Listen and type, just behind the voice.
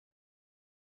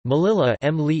Melilla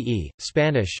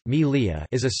Spanish, Melilla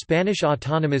is a Spanish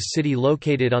autonomous city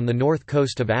located on the north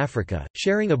coast of Africa,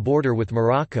 sharing a border with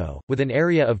Morocco, with an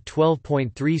area of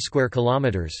 12.3 square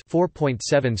kilometers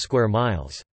 (4.7 square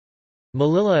miles).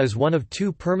 Melilla is one of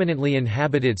two permanently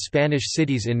inhabited Spanish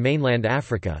cities in mainland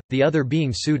Africa, the other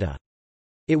being Ceuta.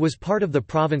 It was part of the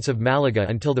province of Malaga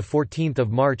until 14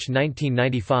 March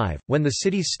 1995, when the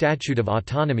city's Statute of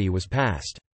Autonomy was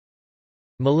passed.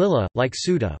 Melilla, like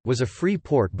Ceuta, was a free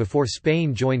port before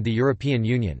Spain joined the European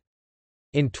Union.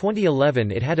 In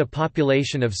 2011 it had a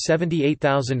population of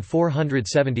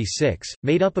 78,476,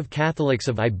 made up of Catholics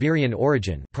of Iberian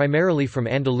origin primarily from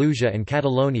Andalusia and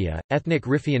Catalonia, ethnic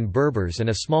Riffian Berbers and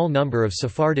a small number of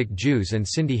Sephardic Jews and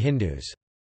Sindhi Hindus.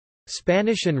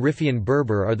 Spanish and Riffian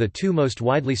Berber are the two most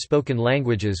widely spoken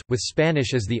languages, with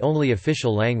Spanish as the only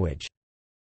official language.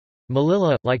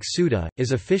 Melilla, like Ceuta,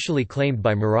 is officially claimed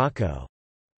by Morocco.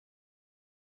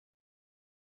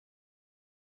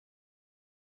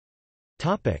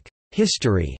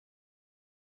 History.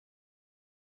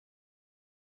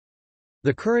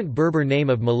 The current Berber name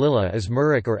of Melilla is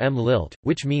Murik or Lilt,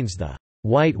 which means the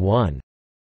white one.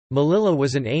 Melilla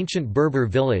was an ancient Berber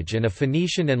village and a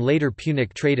Phoenician and later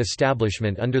Punic trade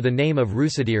establishment under the name of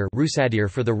Rusadir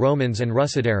for the Romans and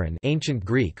Rusidaran, ancient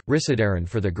Greek, Risidaran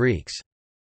for the Greeks.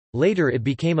 Later it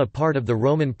became a part of the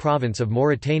Roman province of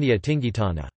Mauritania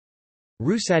Tingitana.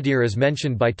 Rusadir is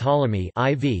mentioned by Ptolemy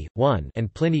IV, 1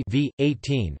 and Pliny v.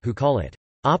 18, who call it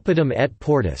Oppidum et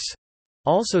Portus,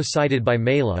 also cited by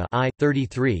Mela I,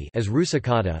 33 as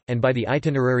Rusicata, and by the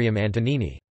Itinerarium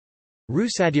Antonini.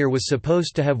 Rusadir was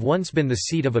supposed to have once been the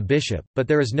seat of a bishop, but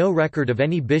there is no record of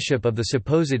any bishop of the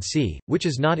supposed see, which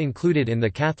is not included in the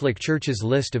Catholic Church's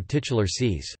list of titular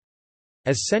sees.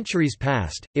 As centuries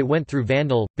passed, it went through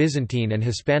Vandal, Byzantine and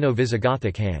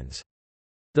Hispano-Visigothic hands.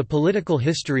 The political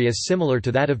history is similar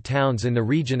to that of towns in the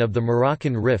region of the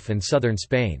Moroccan Rif and southern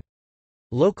Spain.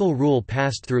 Local rule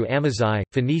passed through Amazigh,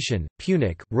 Phoenician,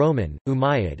 Punic, Roman,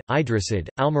 Umayyad, Idrisid,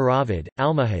 Almoravid,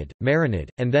 Almohad, Marinid,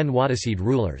 and then Wattasid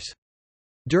rulers.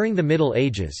 During the Middle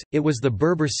Ages, it was the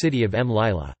Berber city of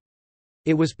Melilla.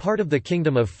 It was part of the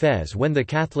Kingdom of Fez when the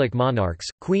Catholic monarchs,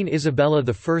 Queen Isabella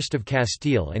I of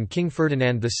Castile and King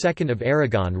Ferdinand II of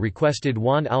Aragon requested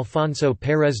Juan Alfonso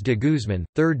Pérez de Guzmán,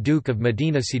 3rd Duke of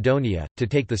Medina Sidonia, to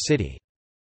take the city.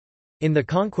 In the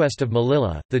conquest of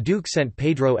Melilla, the Duke sent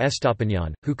Pedro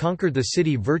Estapiñán, who conquered the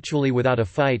city virtually without a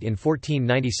fight in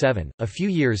 1497, a few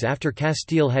years after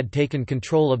Castile had taken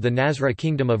control of the Nasra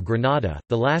Kingdom of Granada,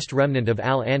 the last remnant of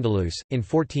Al-Andalus, in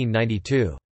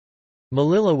 1492.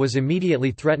 Melilla was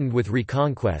immediately threatened with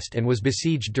reconquest and was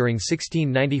besieged during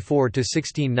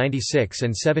 1694–1696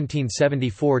 and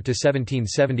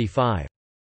 1774–1775.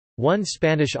 One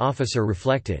Spanish officer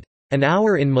reflected, "An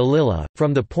hour in Melilla,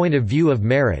 from the point of view of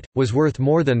merit, was worth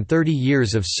more than 30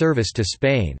 years of service to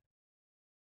Spain."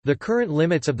 The current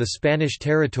limits of the Spanish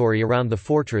territory around the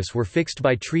fortress were fixed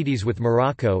by treaties with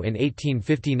Morocco in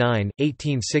 1859,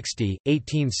 1860,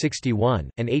 1861,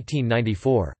 and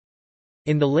 1894.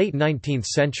 In the late 19th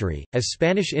century, as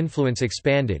Spanish influence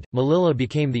expanded, Melilla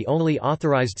became the only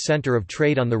authorized center of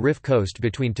trade on the Rif coast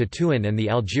between Tetuan and the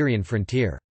Algerian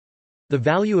frontier. The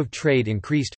value of trade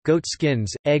increased, goat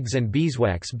skins, eggs and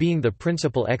beeswax being the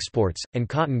principal exports, and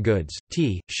cotton goods,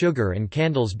 tea, sugar and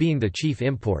candles being the chief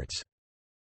imports.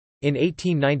 In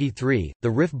 1893,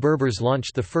 the Rif Berbers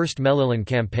launched the first Melillan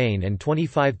campaign and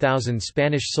 25,000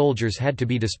 Spanish soldiers had to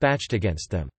be dispatched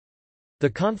against them. The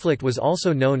conflict was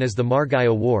also known as the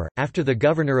Margallo War, after the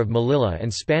governor of Melilla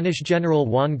and Spanish general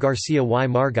Juan García y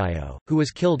Margallo, who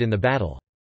was killed in the battle.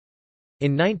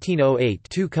 In 1908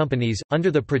 two companies,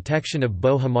 under the protection of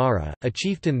Bo Hamara, a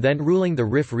chieftain then ruling the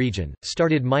Rif region,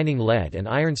 started mining lead and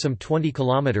iron some 20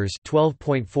 kilometers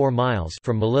 (12.4 miles)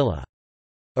 from Melilla.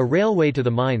 A railway to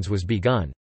the mines was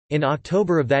begun. In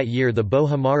October of that year the Bo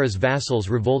Hamara's vassals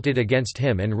revolted against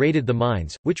him and raided the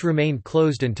mines, which remained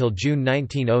closed until June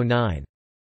 1909.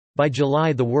 By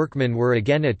July the workmen were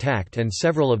again attacked and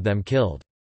several of them killed.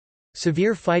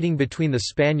 Severe fighting between the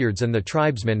Spaniards and the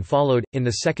tribesmen followed, in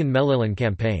the Second Melillan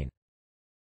campaign.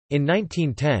 In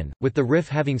 1910, with the Rif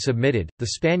having submitted,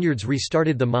 the Spaniards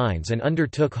restarted the mines and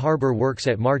undertook harbour works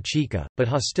at Mar Chica, but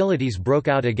hostilities broke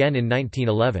out again in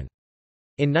 1911.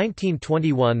 In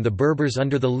 1921 the Berbers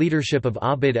under the leadership of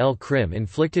Abd el-Krim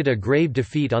inflicted a grave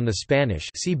defeat on the Spanish,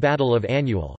 see Battle of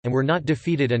Annual, and were not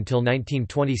defeated until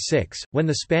 1926, when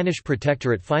the Spanish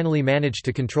Protectorate finally managed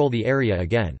to control the area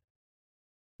again.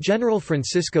 General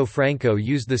Francisco Franco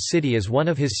used the city as one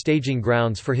of his staging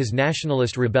grounds for his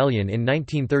nationalist rebellion in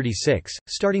 1936,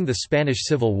 starting the Spanish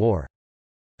Civil War.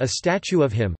 A statue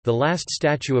of him, the last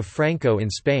statue of Franco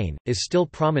in Spain, is still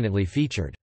prominently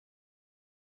featured.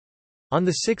 On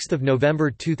 6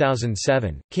 November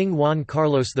 2007, King Juan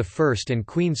Carlos I and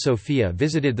Queen Sofia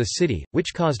visited the city,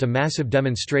 which caused a massive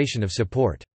demonstration of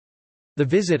support. The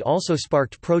visit also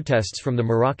sparked protests from the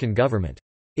Moroccan government.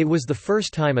 It was the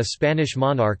first time a Spanish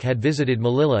monarch had visited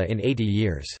Melilla in 80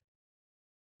 years.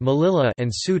 Melilla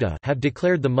and Ceuta have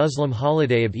declared the Muslim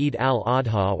holiday of Eid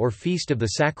al-Adha or Feast of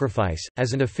the Sacrifice,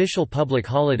 as an official public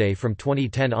holiday from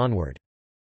 2010 onward.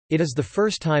 It is the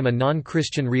first time a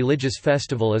non-Christian religious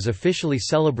festival is officially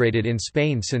celebrated in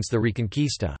Spain since the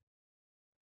Reconquista.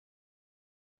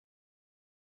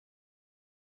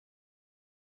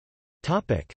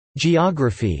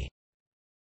 Geography.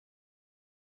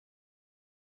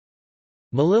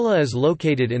 Melilla is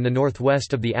located in the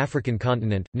northwest of the African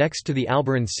continent, next to the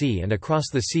Alboran Sea and across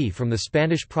the sea from the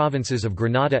Spanish provinces of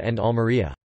Granada and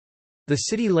Almería. The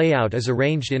city layout is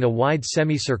arranged in a wide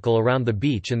semicircle around the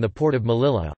beach and the port of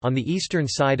Melilla, on the eastern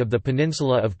side of the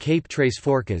peninsula of Cape Tres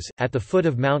Forcas, at the foot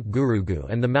of Mount Gurugu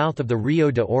and the mouth of the Rio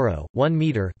de Oro, 1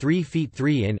 metre (3 feet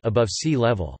 3 in) above sea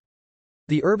level.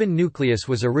 The urban nucleus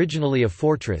was originally a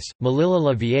fortress, Melilla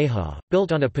la Vieja,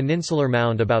 built on a peninsular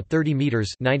mound about 30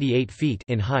 metres (98 feet)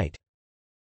 in height.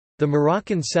 The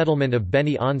Moroccan settlement of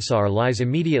Beni Ansar lies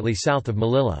immediately south of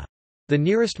Melilla. The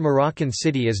nearest Moroccan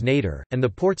city is Nador, and the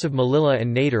ports of Melilla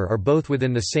and Nador are both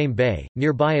within the same bay.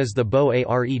 Nearby is the Beau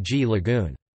Areg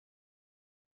lagoon.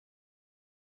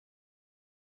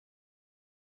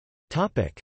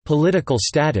 Topic: Political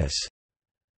status.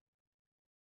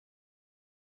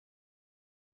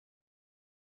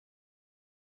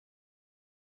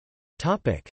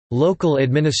 Topic: Local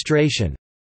administration.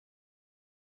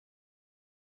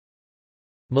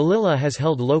 Melilla has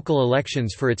held local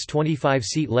elections for its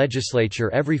 25-seat legislature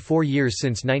every 4 years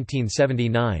since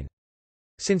 1979.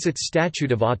 Since its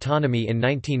Statute of Autonomy in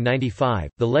 1995,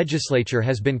 the legislature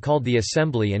has been called the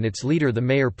Assembly and its leader the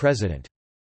Mayor-President.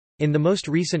 In the most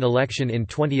recent election in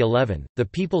 2011, the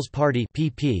People's Party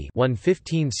 (PP) won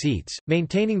 15 seats,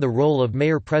 maintaining the role of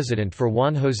Mayor-President for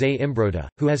Juan José Imbroda,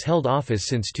 who has held office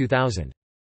since 2000.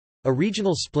 A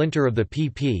regional splinter of the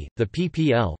PP, the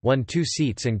PPL, won 2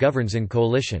 seats and governs in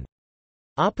coalition.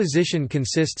 Opposition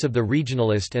consists of the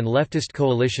regionalist and leftist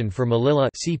Coalition for Melilla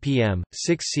 (CPM),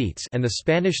 6 seats, and the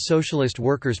Spanish Socialist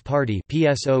Workers' Party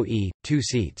 (PSOE), 2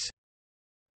 seats.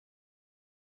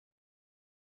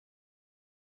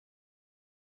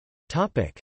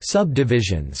 Topic: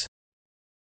 Subdivisions.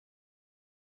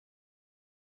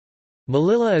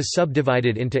 Melilla is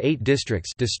subdivided into 8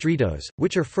 districts distritos,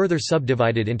 which are further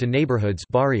subdivided into neighborhoods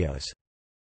barrios.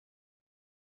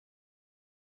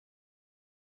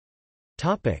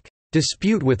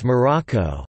 Dispute with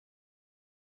Morocco.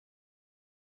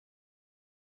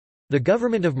 The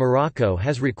government of Morocco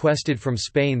has requested from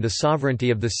Spain the sovereignty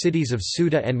of the cities of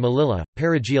Ceuta and Melilla,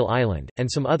 Perejil Island, and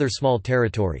some other small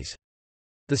territories.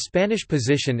 The Spanish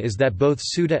position is that both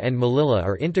Ceuta and Melilla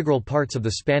are integral parts of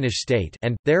the Spanish state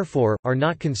and, therefore, are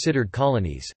not considered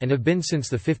colonies, and have been since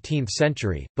the 15th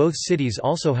century. Both cities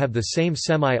also have the same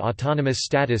semi-autonomous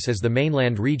status as the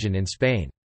mainland region in Spain.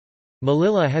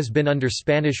 Melilla has been under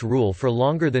Spanish rule for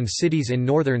longer than cities in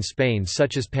northern Spain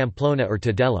such as Pamplona or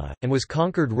Tudela, and was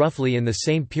conquered roughly in the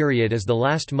same period as the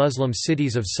last Muslim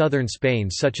cities of southern Spain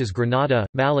such as Granada,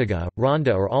 Malaga,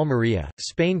 Ronda or Almería.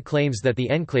 Spain claims that the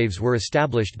enclaves were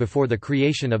established before the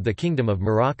creation of the Kingdom of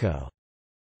Morocco.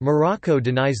 Morocco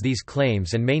denies these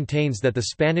claims and maintains that the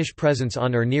Spanish presence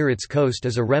on or near its coast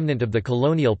is a remnant of the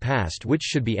colonial past which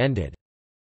should be ended.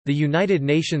 The United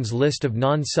Nations list of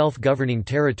non-self-governing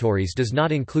territories does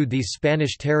not include these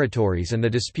Spanish territories and the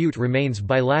dispute remains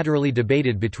bilaterally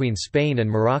debated between Spain and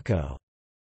Morocco.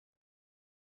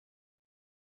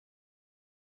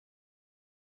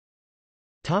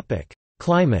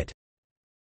 Climate.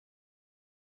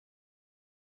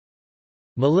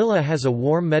 Melilla has a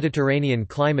warm Mediterranean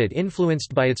climate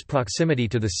influenced by its proximity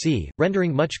to the sea,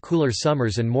 rendering much cooler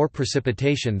summers and more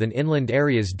precipitation than inland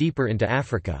areas deeper into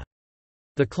Africa.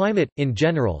 The climate, in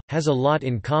general, has a lot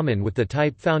in common with the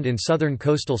type found in southern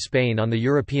coastal Spain on the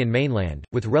European mainland,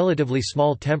 with relatively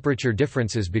small temperature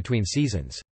differences between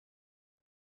seasons.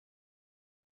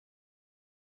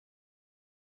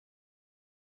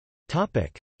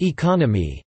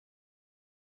 Economy.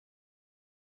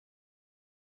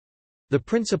 The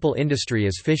principal industry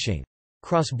is fishing.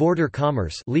 Cross-border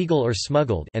commerce, legal or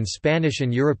smuggled, and Spanish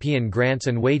and European grants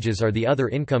and wages are the other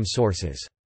income sources.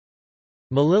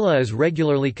 Melilla is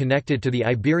regularly connected to the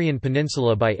Iberian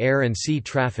Peninsula by air and sea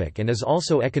traffic and is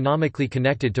also economically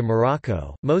connected to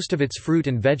Morocco. Most of its fruit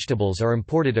and vegetables are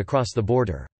imported across the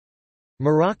border.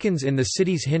 Moroccans in the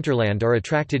city's hinterland are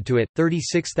attracted to it.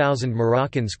 36,000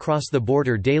 Moroccans cross the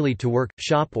border daily to work,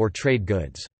 shop or trade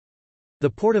goods. The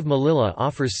Port of Melilla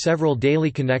offers several daily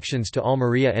connections to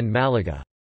Almería and Málaga.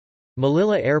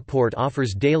 Melilla Airport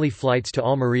offers daily flights to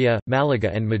Almería,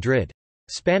 Málaga and Madrid.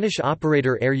 Spanish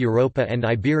operator Air Europa and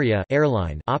Iberia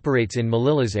airline operates in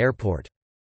Melilla's airport.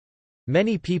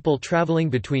 Many people traveling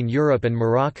between Europe and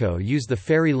Morocco use the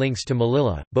ferry links to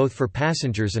Melilla, both for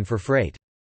passengers and for freight.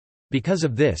 Because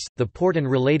of this, the port and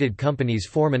related companies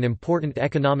form an important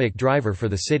economic driver for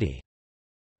the city.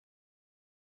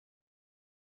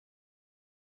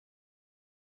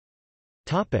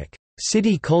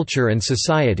 City culture and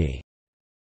society.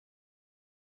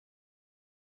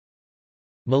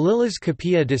 Melilla's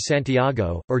Capilla de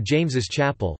Santiago, or James's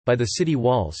Chapel, by the city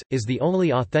walls, is the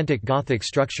only authentic Gothic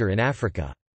structure in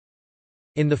Africa.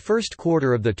 In the first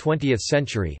quarter of the 20th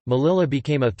century, Melilla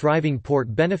became a thriving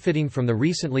port benefiting from the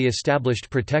recently established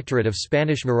protectorate of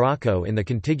Spanish Morocco in the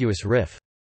contiguous Rif.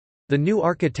 The new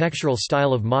architectural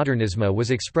style of modernisme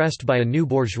was expressed by a new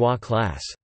bourgeois class.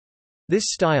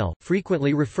 This style,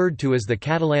 frequently referred to as the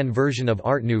Catalan version of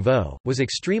Art Nouveau, was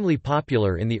extremely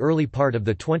popular in the early part of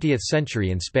the 20th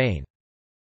century in Spain.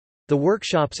 The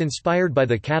workshops inspired by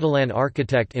the Catalan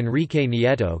architect Enrique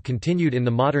Nieto continued in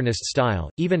the modernist style,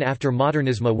 even after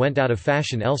modernisme went out of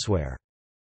fashion elsewhere.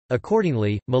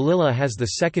 Accordingly, Melilla has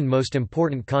the second most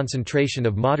important concentration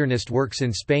of modernist works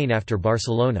in Spain after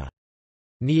Barcelona.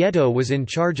 Nieto was in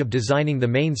charge of designing the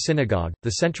main synagogue,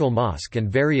 the central mosque and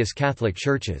various Catholic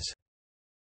churches.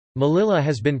 Melilla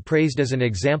has been praised as an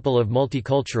example of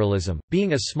multiculturalism,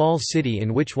 being a small city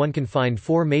in which one can find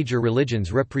four major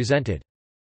religions represented.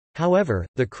 However,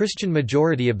 the Christian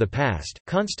majority of the past,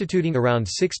 constituting around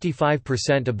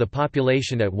 65% of the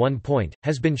population at one point,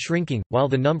 has been shrinking, while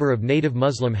the number of native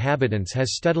Muslim habitants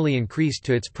has steadily increased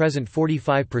to its present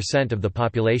 45% of the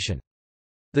population.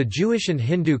 The Jewish and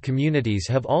Hindu communities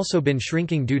have also been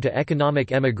shrinking due to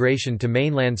economic emigration to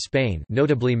mainland Spain,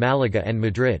 notably Málaga and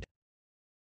Madrid.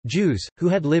 Jews, who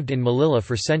had lived in Melilla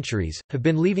for centuries, have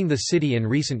been leaving the city in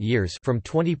recent years, from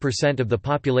 20% of the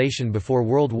population before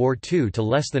World War II to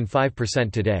less than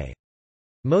 5% today.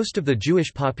 Most of the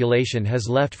Jewish population has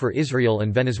left for Israel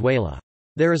and Venezuela.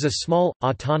 There is a small,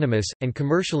 autonomous, and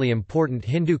commercially important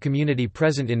Hindu community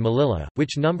present in Melilla,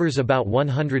 which numbers about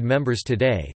 100 members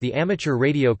today. The amateur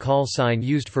radio call sign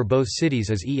used for both cities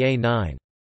is EA9.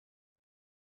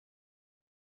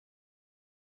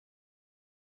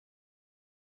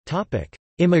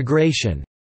 Immigration.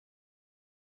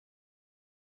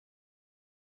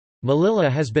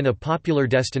 Melilla has been a popular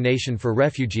destination for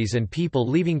refugees and people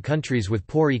leaving countries with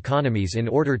poor economies in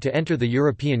order to enter the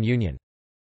European Union.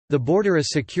 The border is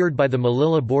secured by the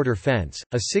Melilla border fence,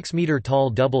 a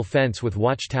 6-meter-tall double fence with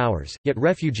watchtowers, yet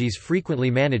refugees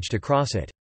frequently manage to cross it.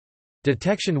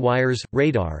 Detection wires,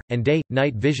 radar, and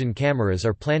day-night vision cameras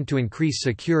are planned to increase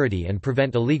security and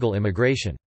prevent illegal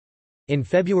immigration. In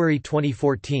February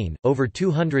 2014, over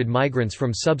 200 migrants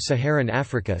from sub-Saharan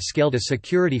Africa scaled a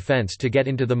security fence to get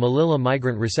into the Melilla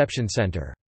Migrant Reception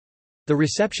Center. The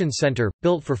reception center,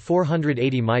 built for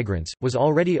 480 migrants, was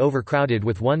already overcrowded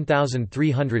with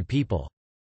 1,300 people.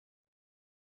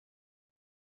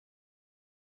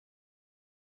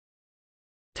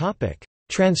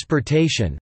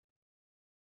 Transportation.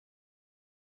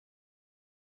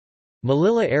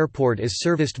 Melilla Airport is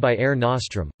serviced by Air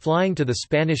Nostrum, flying to the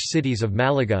Spanish cities of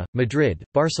Málaga, Madrid,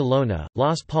 Barcelona,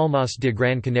 Las Palmas de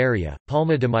Gran Canaria,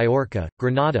 Palma de Mallorca,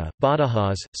 Granada,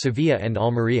 Badajoz, Sevilla and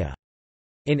Almería.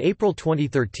 In April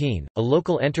 2013, a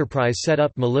local enterprise set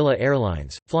up Melilla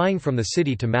Airlines, flying from the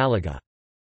city to Málaga.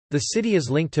 The city is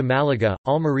linked to Málaga,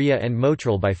 Almería and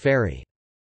Motril by ferry.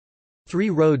 3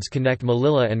 roads connect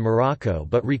Melilla and Morocco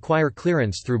but require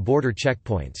clearance through border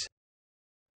checkpoints.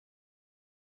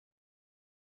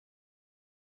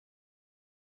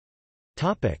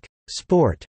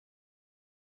 Sport.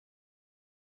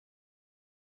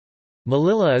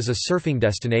 Melilla is a surfing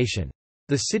destination.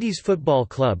 The city's football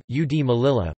club, UD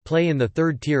Melilla, play in the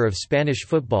third tier of Spanish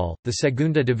football, the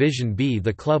Segunda División B.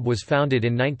 The club was founded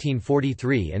in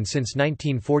 1943 and since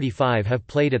 1945 have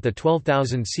played at the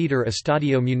 12,000-seater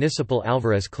Estadio Municipal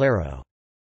Álvarez Claro.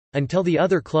 Until the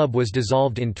other club was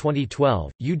dissolved in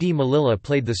 2012, UD Melilla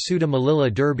played the Ceuta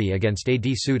Melilla Derby against AD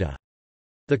Ceuta.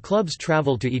 The clubs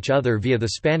traveled to each other via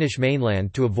the Spanish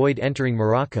mainland to avoid entering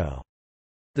Morocco.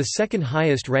 The second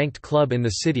highest ranked club in the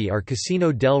city are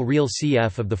Casino del Real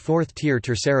CF of the 4th tier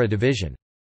Tercera Division.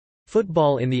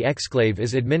 Football in the exclave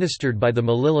is administered by the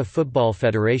Melilla Football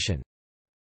Federation.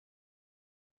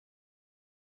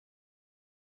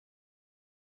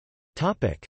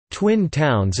 Twin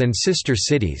towns and sister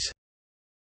cities.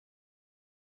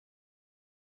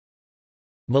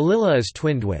 Melilla is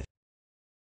twinned with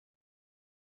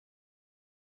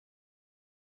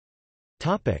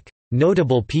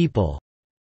Notable people.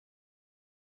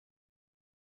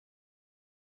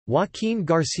 Joaquín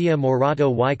García Morato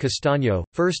y Castaño,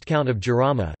 1st Count of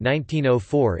Jarama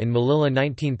 1904 in Melilla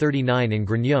 1939 in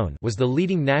Gruñón was the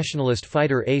leading nationalist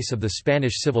fighter ace of the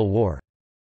Spanish Civil War.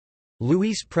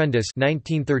 Luis Prendes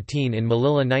 1913 in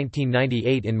Melilla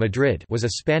 1998 in Madrid was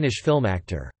a Spanish film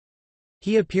actor.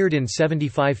 He appeared in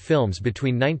 75 films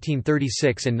between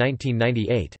 1936 and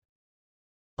 1998.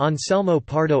 Anselmo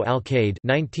Pardo Alcaide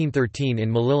 1913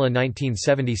 in Melilla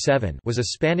 1977 was a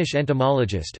Spanish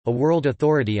entomologist, a world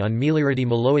authority on Meliridae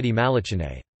Meloidae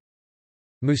Malachinae.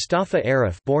 Mustafa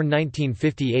Arif born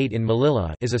 1958 in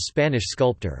Melilla is a Spanish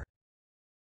sculptor.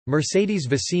 Mercedes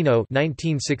Vecino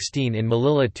 1916 in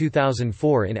Melilla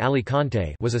 2004 in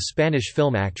Alicante was a Spanish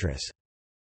film actress.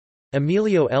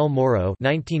 Emilio El Moro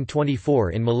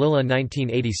 1924 in Melilla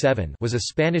 1987 was a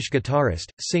Spanish guitarist,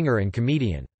 singer and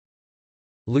comedian.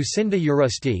 Lucinda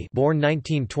Urrusti born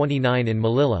 1929 in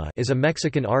Melilla is a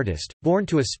Mexican artist, born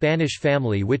to a Spanish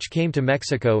family which came to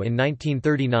Mexico in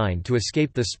 1939 to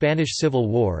escape the Spanish Civil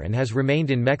War and has remained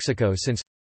in Mexico since.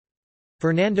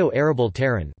 Fernando Arrabal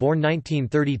Terán born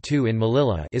 1932 in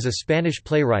Melilla is a Spanish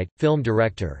playwright, film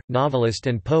director, novelist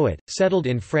and poet, settled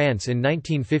in France in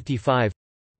 1955.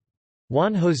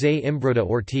 Juan José Imbroda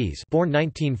Ortiz born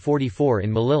 1944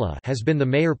 in Melilla has been the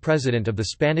mayor-president of the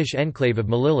Spanish enclave of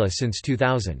Melilla since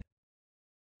 2000.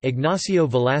 Ignacio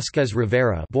Velázquez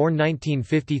Rivera born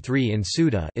 1953 in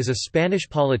Ceuta is a Spanish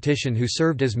politician who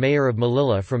served as mayor of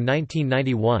Melilla from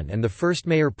 1991 and the first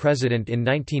mayor-president in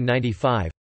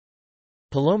 1995.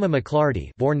 Paloma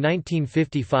McClarty born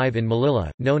 1955 in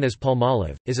Melilla, known as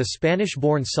Palmolive, is a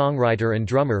Spanish-born songwriter and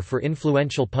drummer for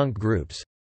influential punk groups.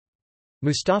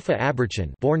 Mustafa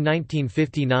Aberchan born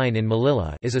 1959 in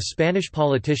Melilla is a Spanish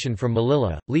politician from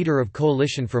Melilla, leader of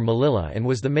Coalition for Melilla and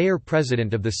was the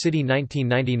mayor-president of the city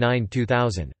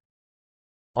 1999–2000.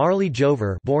 Arly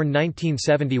Jover born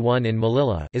 1971 in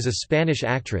Melilla is a Spanish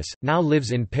actress, now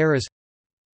lives in Paris.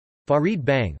 Farid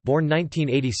Bang born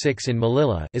 1986 in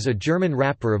Melilla is a German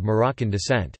rapper of Moroccan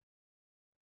descent.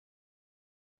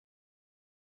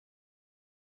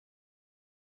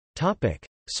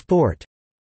 Sport.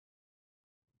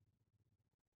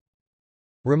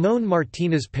 Ramón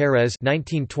Martínez Pérez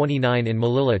 1929 in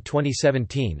Melilla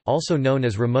 2017, also known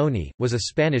as Ramoni, was a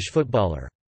Spanish footballer.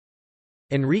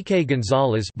 Enrique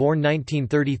González born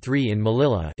 1933 in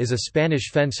Melilla is a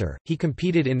Spanish fencer. He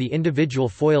competed in the individual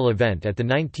foil event at the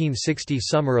 1960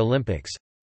 Summer Olympics.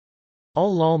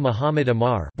 Al-Lal Muhammad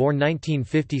Amar born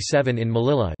 1957 in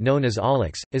Melilla, known as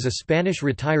Alex, is a Spanish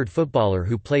retired footballer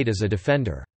who played as a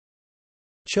defender.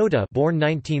 Chota born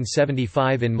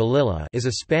 1975 in Melilla is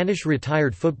a Spanish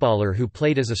retired footballer who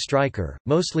played as a striker,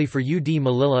 mostly for UD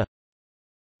Melilla.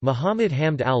 Muhammad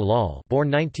Hamd al-Lal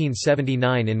born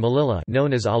 1979 in Melilla,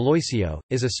 known as Aloisio,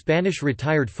 is a Spanish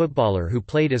retired footballer who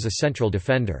played as a central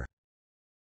defender.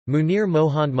 Munir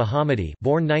Mohand Mohammadi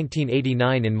born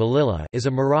 1989 in Melilla is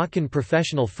a Moroccan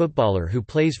professional footballer who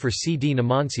plays for CD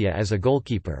Numancia as a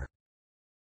goalkeeper.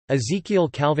 Ezequiel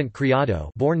Calvent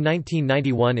Criado born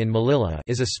 1991 in Melilla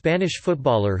is a Spanish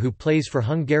footballer who plays for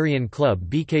Hungarian club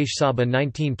Békés Saba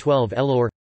 1912 Elor.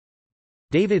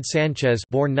 David Sanchez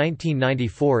born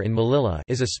 1994 in Melilla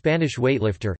is a Spanish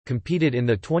weightlifter, competed in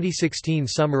the 2016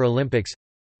 Summer Olympics.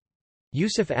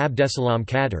 Yusuf Abdesalam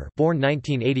Kader born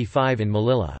 1985 in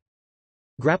Melilla.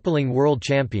 Grappling world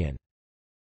champion.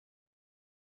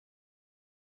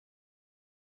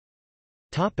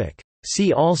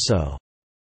 See also: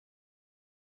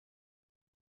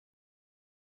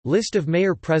 List of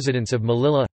mayor-presidents of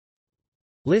Melilla,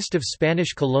 List of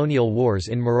Spanish colonial wars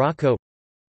in Morocco,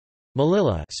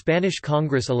 Melilla Spanish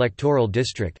Congress electoral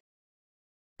district,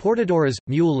 Portadoras,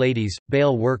 mule ladies,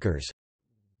 bale workers,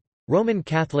 Roman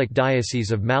Catholic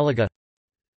Diocese of Malaga,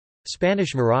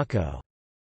 Spanish Morocco.